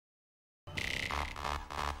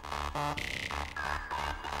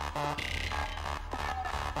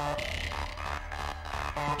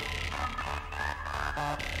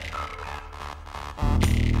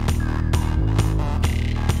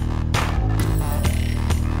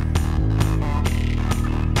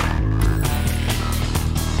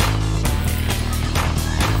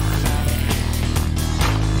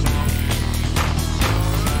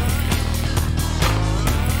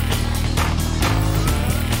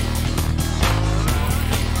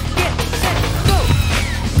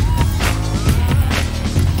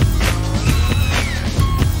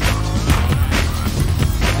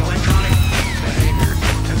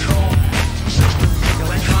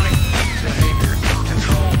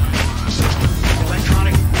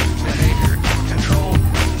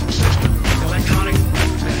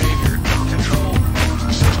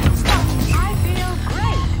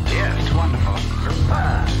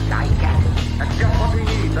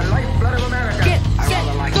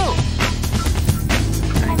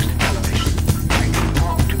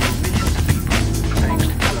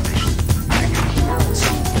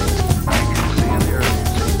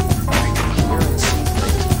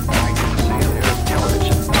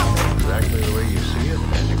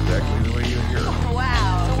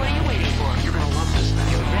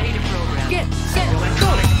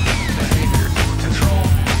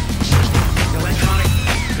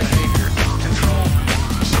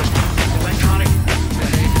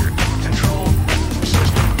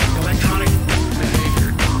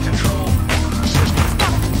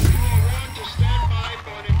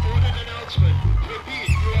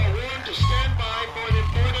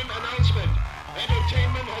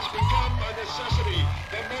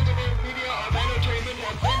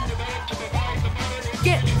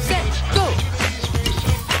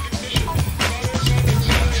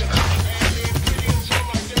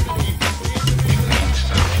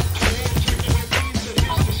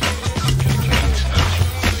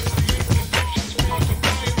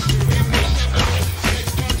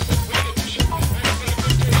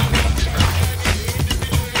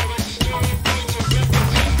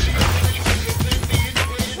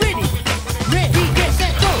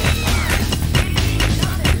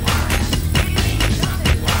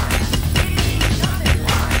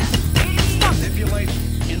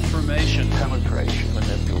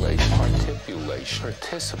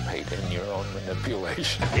Participate in your own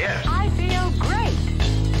manipulation. Yes. I feel great.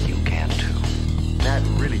 You can too. That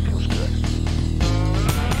really feels good.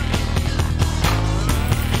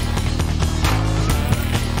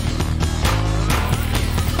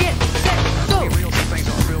 Get set, go. Let me reel some things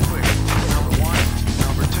off real quick. Number 1,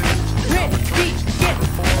 number 2, Ready, number 3, get number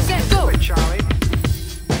 4. set, go. Wait, Charlie.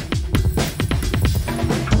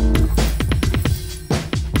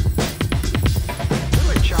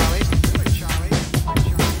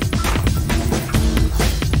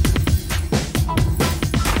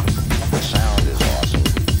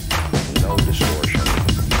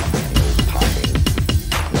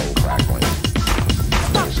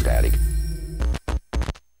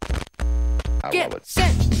 Get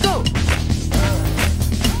set, go.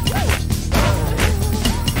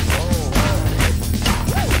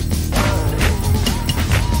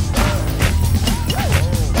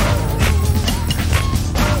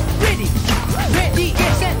 Ready, ready,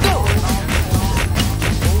 get set, go.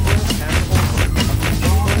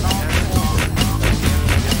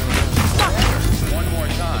 Stop. One more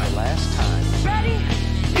time. Last time. Ready,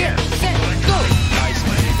 get set, go.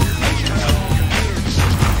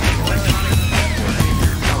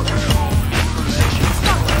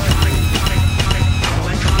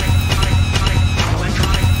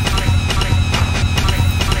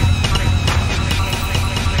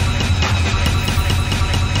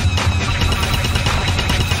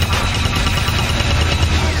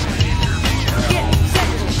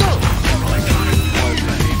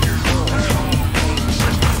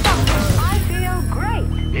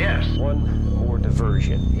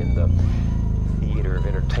 In the theater of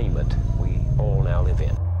entertainment we all now live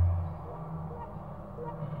in.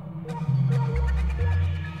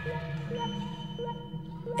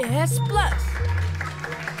 S+.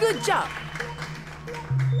 Good job.